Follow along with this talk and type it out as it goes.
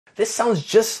This sounds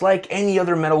just like any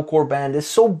other metalcore band. It's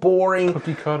so boring.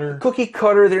 Cookie cutter. Cookie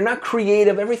cutter. They're not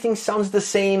creative. Everything sounds the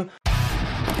same.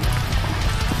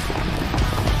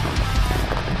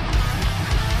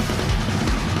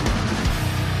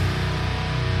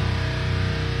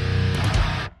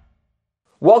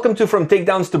 Welcome to From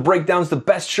Takedowns to Breakdowns, the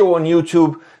best show on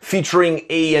YouTube featuring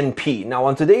A&P. Now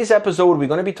on today's episode, we're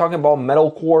going to be talking about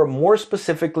metalcore, more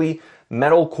specifically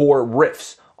metalcore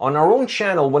riffs. On our own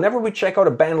channel, whenever we check out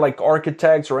a band like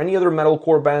Architects or any other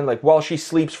metalcore band like While She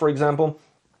Sleeps, for example,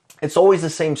 it's always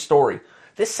the same story.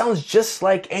 This sounds just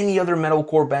like any other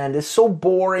metalcore band. It's so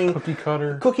boring. Cookie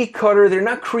cutter. Cookie cutter. They're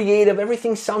not creative.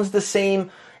 Everything sounds the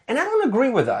same. And I don't agree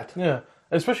with that. Yeah,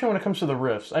 especially when it comes to the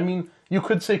riffs. I mean, you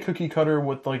could say cookie cutter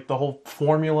with like the whole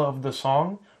formula of the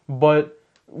song, but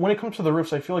when it comes to the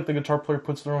riffs, I feel like the guitar player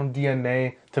puts their own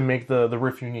DNA to make the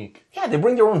riff unique. Yeah, they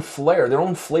bring their own flair, their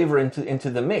own flavor into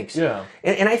the mix. Yeah.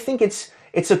 And I think it's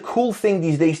a cool thing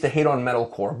these days to hate on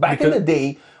metalcore. Back in the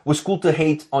day, it was cool to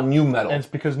hate on new metal. And it's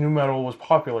because new metal was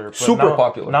popular. But Super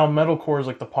popular. Now metalcore is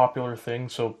like the popular thing,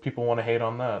 so people want to hate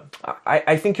on that.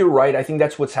 I think you're right. I think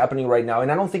that's what's happening right now, and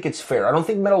I don't think it's fair. I don't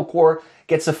think metalcore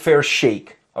gets a fair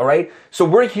shake. All right, so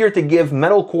we're here to give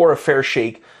metalcore a fair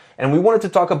shake, and we wanted to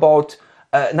talk about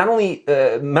not only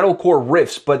metalcore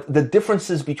riffs, but the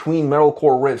differences between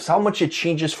metalcore riffs, how much it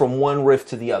changes from one riff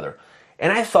to the other.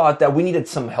 And I thought that we needed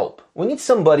some help. We need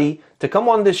somebody to come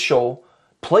on this show,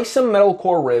 play some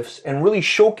metalcore riffs, and really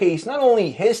showcase not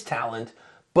only his talent,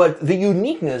 but the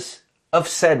uniqueness of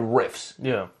said riffs.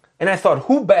 Yeah. And I thought,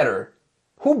 who better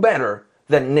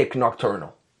than Nick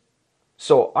Nocturnal?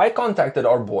 So I contacted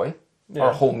our boy,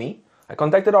 our homie. I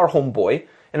contacted our homeboy,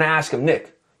 and I asked him,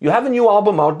 Nick, you have a new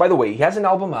album out. By the way, he has an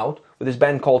album out with his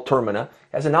band called Termina.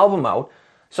 He has an album out.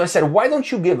 So I said, why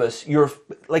don't you give us your,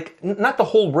 like, not the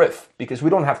whole riff, because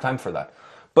we don't have time for that,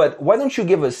 but why don't you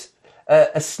give us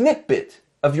a snippet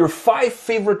of your 5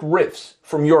 favorite riffs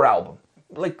from your album?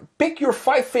 Like, pick your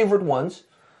 5 favorite ones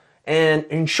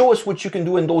and show us what you can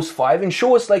do in those 5, and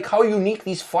show us like how unique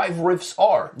these 5 riffs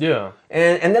are. Yeah.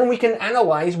 And then we can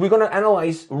analyze, we're going to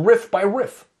analyze riff by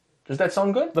riff. Does that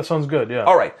sound good? That sounds good, yeah.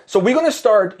 All right, so we're going to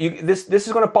start, this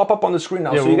is going to pop up on the screen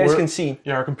now, so you guys can see.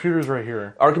 Yeah, our computer's right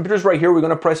here. Our computer's right here, we're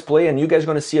going to press play, and you guys are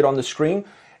going to see it on the screen.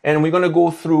 And we're going to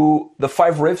go through the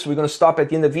 5 riffs, we're going to stop at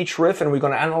the end of each riff, and we're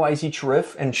going to analyze each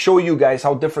riff, and show you guys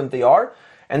how different they are.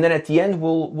 And then at the end,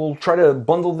 we'll try to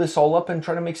bundle this all up and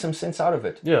try to make some sense out of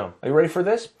it. Yeah. Are you ready for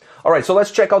this? All right, so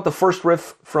let's check out the first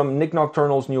riff from Nick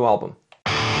Nocturnal's new album.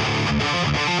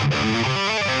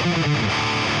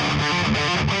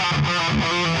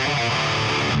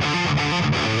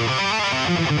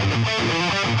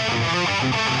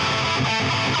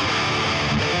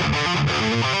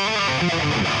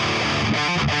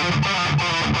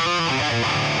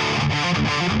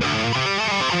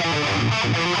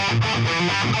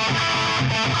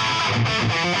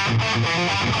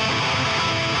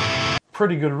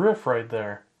 Pretty good riff right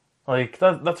there. Like,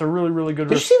 that's a really, really good riff.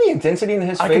 Did you see the intensity in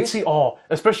his face? I can see all.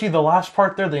 Especially the last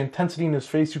part there, the intensity in his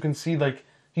face. You can see, like,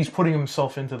 he's putting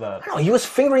himself into that. I don't know, he was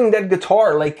fingering that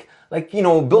guitar like you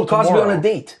know, Bill Cosby on a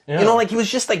date. Yeah. You know, like he was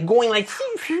just like going like,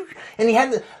 and he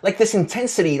had like this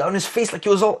intensity on his face, like he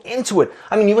was all into it.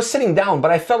 I mean, he was sitting down,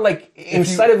 but I felt like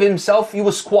inside of himself, he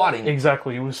was squatting.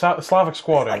 Exactly, he was Slavic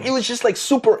squatting. Like, he was just like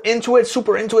super into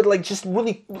it, like just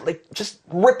really, like just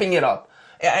ripping it up.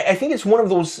 I think it's one of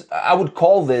those, I would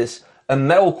call this a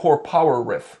metalcore power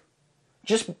riff.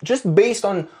 Just based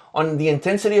on the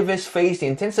intensity of his face, the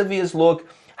intensity of his look,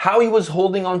 how he was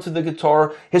holding onto the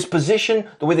guitar, his position,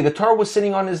 the way the guitar was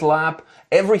sitting on his lap,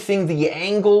 everything, the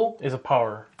angle. Is a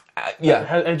power.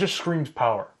 Yeah. It just screams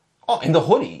power. Oh, and the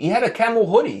hoodie. He had a camo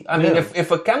hoodie. I mean, if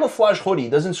a camouflage hoodie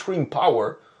doesn't scream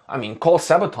power, I mean, call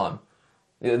Sabaton.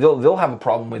 They'll have a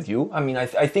problem with you. I mean, I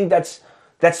think that's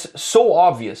so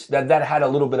obvious that had a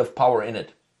little bit of power in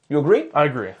it. You agree? I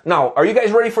agree. Now, are you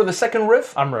guys ready for the second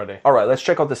riff? I'm ready. All right, let's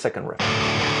check out the second riff.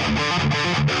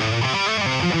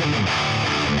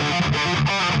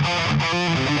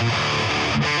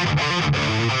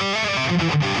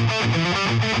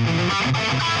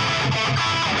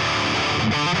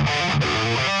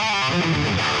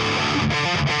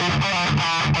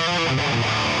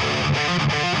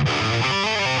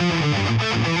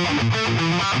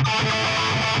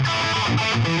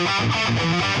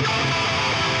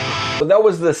 So that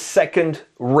was the second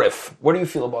riff. What do you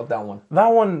feel about that one? That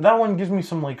one gives me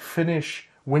some like Finnish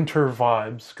winter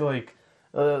vibes, like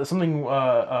something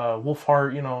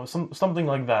Wolfheart, you know, something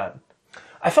like that.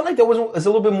 I felt like that was a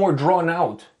little bit more drawn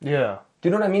out. Yeah. Do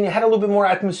you know what I mean? It had a little bit more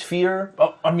atmosphere.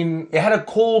 I mean, It had a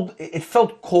cold. It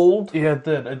felt cold. yeah, it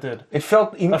did. It did. It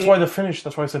felt. That's why the finish.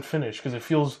 That's why I said finish, because it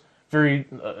feels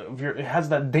it has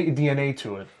that DNA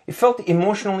to it. It felt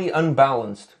emotionally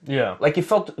unbalanced. Yeah. Like it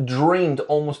felt drained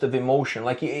almost of emotion.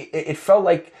 Like it felt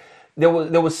like there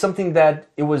was something that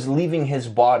it was leaving his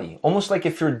body. Almost like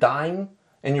if you're dying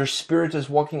and your spirit is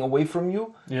walking away from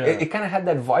you. Yeah. It kind of had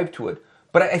that vibe to it.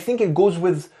 But I think it goes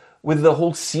with the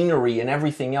whole scenery and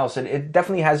everything else. It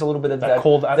definitely has a little bit of that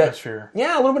cold atmosphere.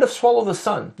 Yeah, a little bit of Swallow the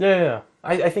Sun. Yeah.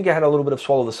 I think it had a little bit of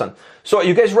Swallow the Sun. So are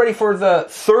you guys ready for the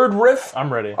third riff?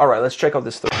 I'm ready. All right, let's check out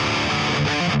this third.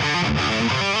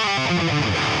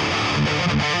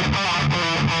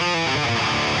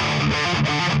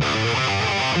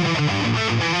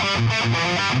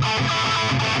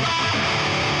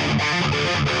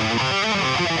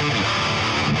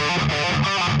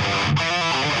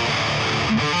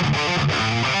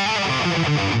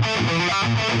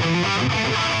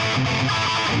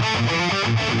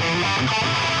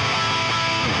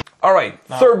 All right,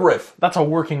 third riff. That's a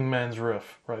working man's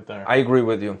riff right there. I agree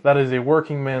with you. That is a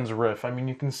working man's riff. I mean,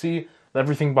 you can see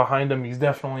everything behind him. He's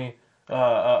definitely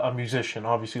a musician,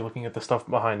 obviously, looking at the stuff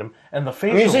behind him. And the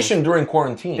facials... A musician during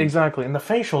quarantine. Exactly. And the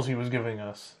facials he was giving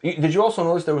us. Did you also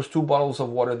notice there was 2 bottles of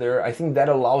water there? I think that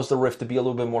allows the riff to be a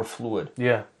little bit more fluid.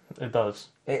 Yeah, it does.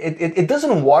 It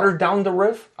doesn't water down the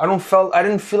riff. I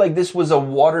didn't feel like this was a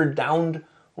watered down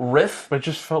riff. But it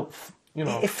just felt, you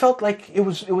know... It felt like it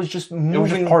was just moving. It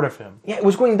was just part of him. Yeah, it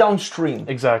was going downstream.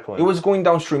 Exactly. It was going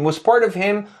downstream. It was part of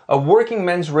him, a working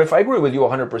man's riff. I agree with you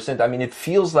 100%. I mean, it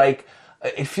feels like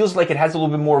it has a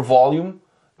little bit more volume.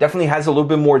 Definitely has a little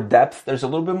bit more depth. There's a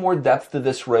little bit more depth to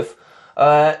this riff.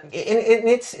 And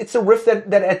it's a riff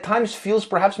that at times feels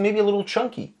perhaps maybe a little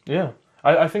chunky. Yeah.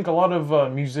 I think a lot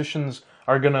of musicians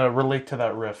are going to relate to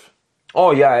that riff.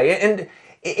 Oh, yeah. And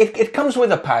it comes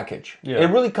with a package. Yeah.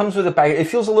 It really comes with a package. It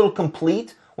feels a little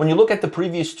complete. When you look at the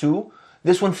previous 2,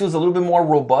 this one feels a little bit more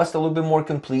robust, a little bit more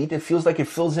complete. It feels like it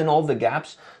fills in all the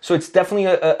gaps. So it's definitely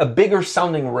a bigger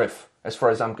sounding riff as far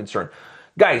as I'm concerned.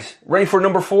 Guys, ready for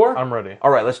number 4? I'm ready.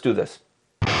 All right, let's do this.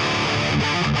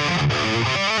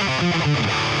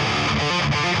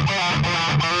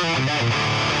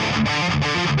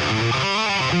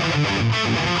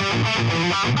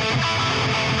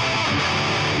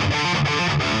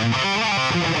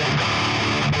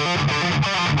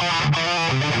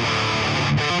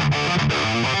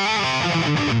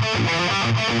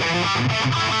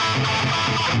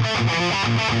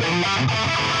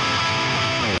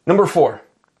 Number 4.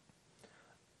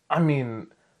 I mean,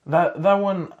 that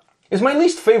one... It's my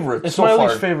least favorite It's so my far.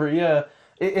 least favorite, yeah.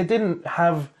 It didn't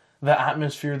have the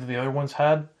atmosphere that the other ones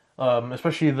had,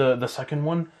 especially the second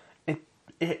one.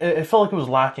 It felt like it was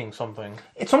lacking something.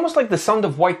 It's almost like the sound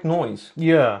of white noise.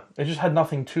 Yeah, it just had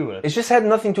nothing to it. It just had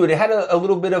nothing to it. It had a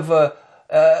little bit of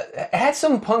it had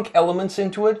some punk elements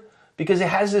into it because it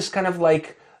has this kind of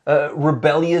like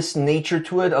rebellious nature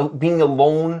to it, being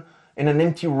alone in an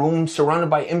empty room surrounded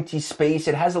by empty space.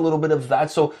 It has a little bit of that.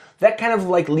 So that kind of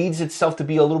like leads itself to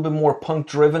be a little bit more punk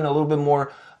driven, a little bit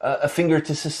more a finger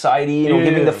to society,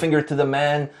 giving the finger to the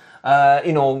man,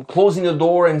 closing the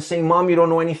door and saying, "Mom, you don't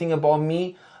know anything about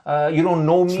me. You don't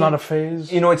know me. It's not a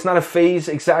phase." It's not a phase,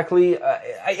 exactly.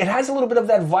 It has a little bit of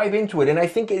that vibe into it. And I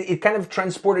think it kind of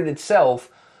transported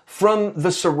itself from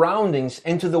the surroundings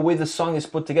into the way the song is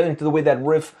put together, into the way that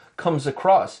riff comes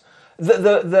across.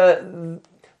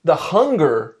 The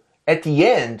hunger at the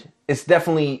end is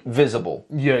definitely visible.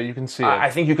 Yeah, you can see it.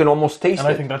 I think you can almost taste it.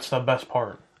 And I think that's the best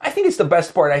part. I think it's the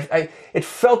best part. It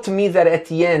felt to me that at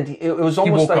the end, it was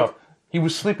almost He woke like... up. He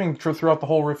was sleeping throughout the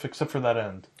whole riff except for that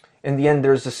end. In the end,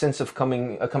 there's a sense of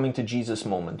coming to Jesus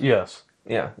moment. Yes.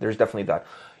 Yeah, there's definitely that.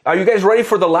 Are you guys ready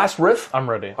for the last riff? I'm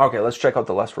ready. Okay, let's check out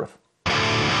the last riff.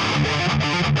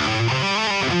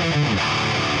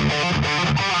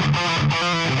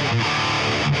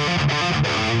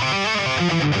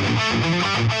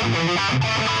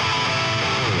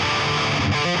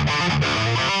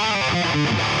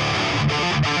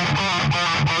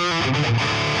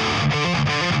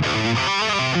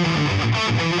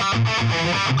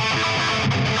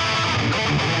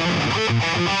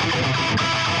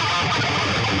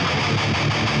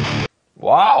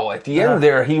 Wow, at the end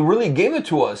there, he really gave it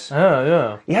to us.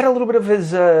 Yeah. He had a little bit of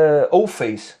his O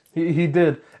face. He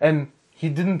did. And he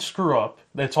didn't screw up.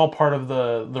 It's all part of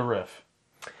the riff.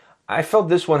 I felt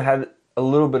this one had a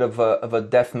little bit of a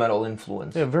death metal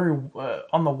influence. Yeah, very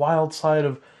on the wild side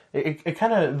of... It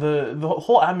kind of... The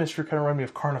whole atmosphere kind of reminded me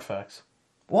of Carnifex.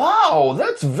 Wow,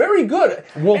 that's very good.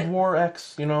 World War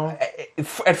X,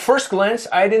 At first glance,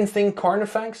 I didn't think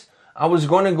Carnifex. I was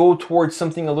going to go towards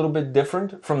something a little bit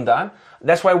different from that.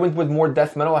 That's why I went with more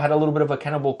death metal. I had a little bit of a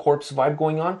Cannibal Corpse vibe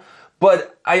going on.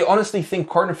 But I honestly think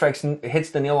Carnifex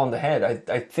hits the nail on the head.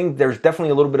 I think there's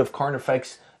definitely a little bit of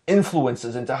Carnifex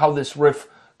influences into how this riff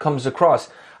comes across.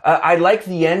 I like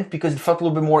the end because it felt a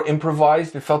little bit more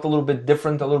improvised. It felt a little bit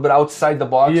different, a little bit outside the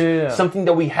box. Yeah. Something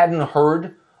that we hadn't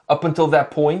heard up until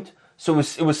that point. So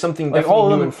it was something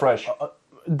definitely new and fresh.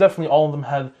 Definitely all of them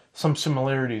had some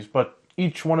similarities, but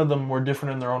each one of them were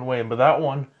different in their own way. But that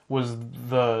one was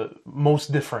the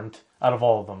most different out of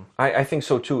all of them. I think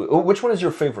so too. Which one is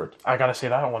your favorite? I gotta say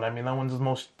that one. I mean, that one's the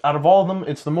most, out of all of them,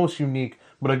 it's the most unique,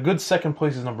 but a good second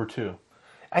place is number 2.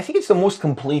 I think it's the most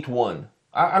complete one.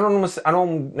 I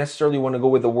don't necessarily want to go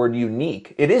with the word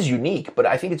unique. It is unique, but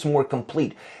I think it's more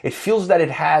complete. It feels that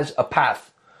it has a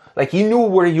path. Like he knew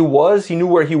where he was, he knew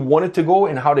where he wanted to go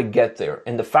and how to get there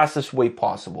in the fastest way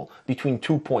possible between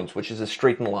 2 points, which is a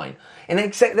straight line. And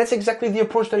that's exactly the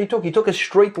approach that he took. He took a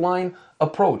straight line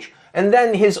approach. And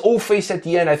then his O-face at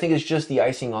the end, I think, is just the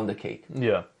icing on the cake.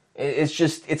 Yeah. It's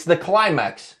the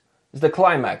climax. It's the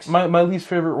climax. My least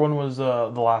favorite one was the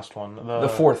last one. The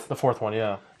fourth. The fourth one,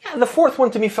 yeah. Yeah, the fourth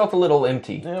one to me felt a little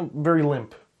empty. Yeah, very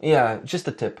limp. Yeah, just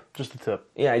a tip. Just a tip.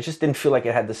 Yeah, it just didn't feel like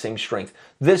it had the same strength.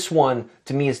 This one,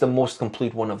 to me, is the most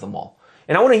complete one of them all.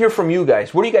 And I want to hear from you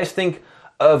guys. What do you guys think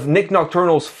of Nick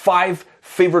Nocturnal's 5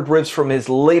 favorite riffs from his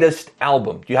latest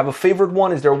album? Do you have a favorite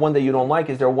one? Is there one that you don't like?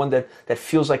 Is there one that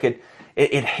feels like it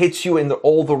hits you in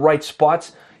all the right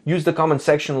spots? Use the comment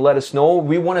section and let us know.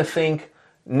 We want to thank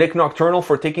Nick Nocturnal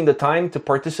for taking the time to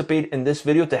participate in this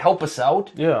video to help us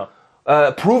out. Yeah.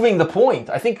 Proving the point.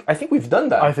 I think we've done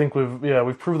that. I think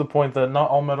we've proved the point that not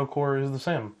all metalcore is the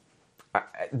same.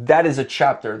 That is a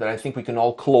chapter that I think we can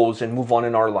all close and move on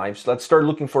in our lives. Let's start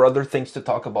looking for other things to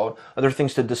talk about, other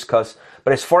things to discuss.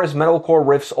 But as far as metalcore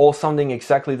riffs all sounding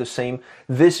exactly the same,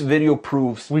 this video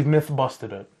proves we've myth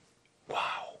busted it.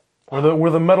 Wow.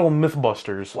 We're the metal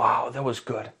mythbusters. Wow, that was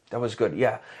good. That was good.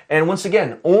 Yeah. And once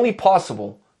again, only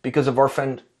possible because of our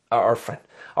friend. These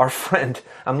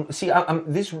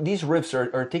riffs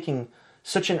are taking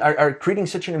are creating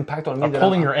such an impact on me. That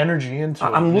pulling your energy into it.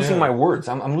 I'm losing my words.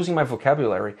 I'm losing my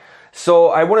vocabulary. So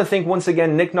I want to thank once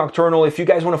again Nick Nocturnal. If you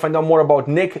guys want to find out more about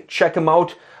Nick, check him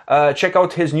out. Check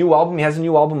out his new album. He has a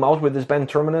new album out with his band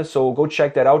Terminus, so go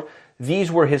check that out.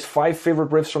 These were his 5 favorite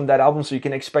riffs from that album, so you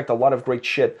can expect a lot of great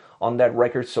shit on that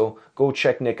record. So go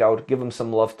check Nick out. Give him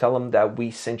some love. Tell him that we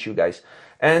sent you guys.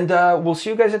 And we'll see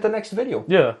you guys at the next video.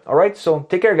 Yeah. All right, so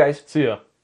take care, guys. See ya.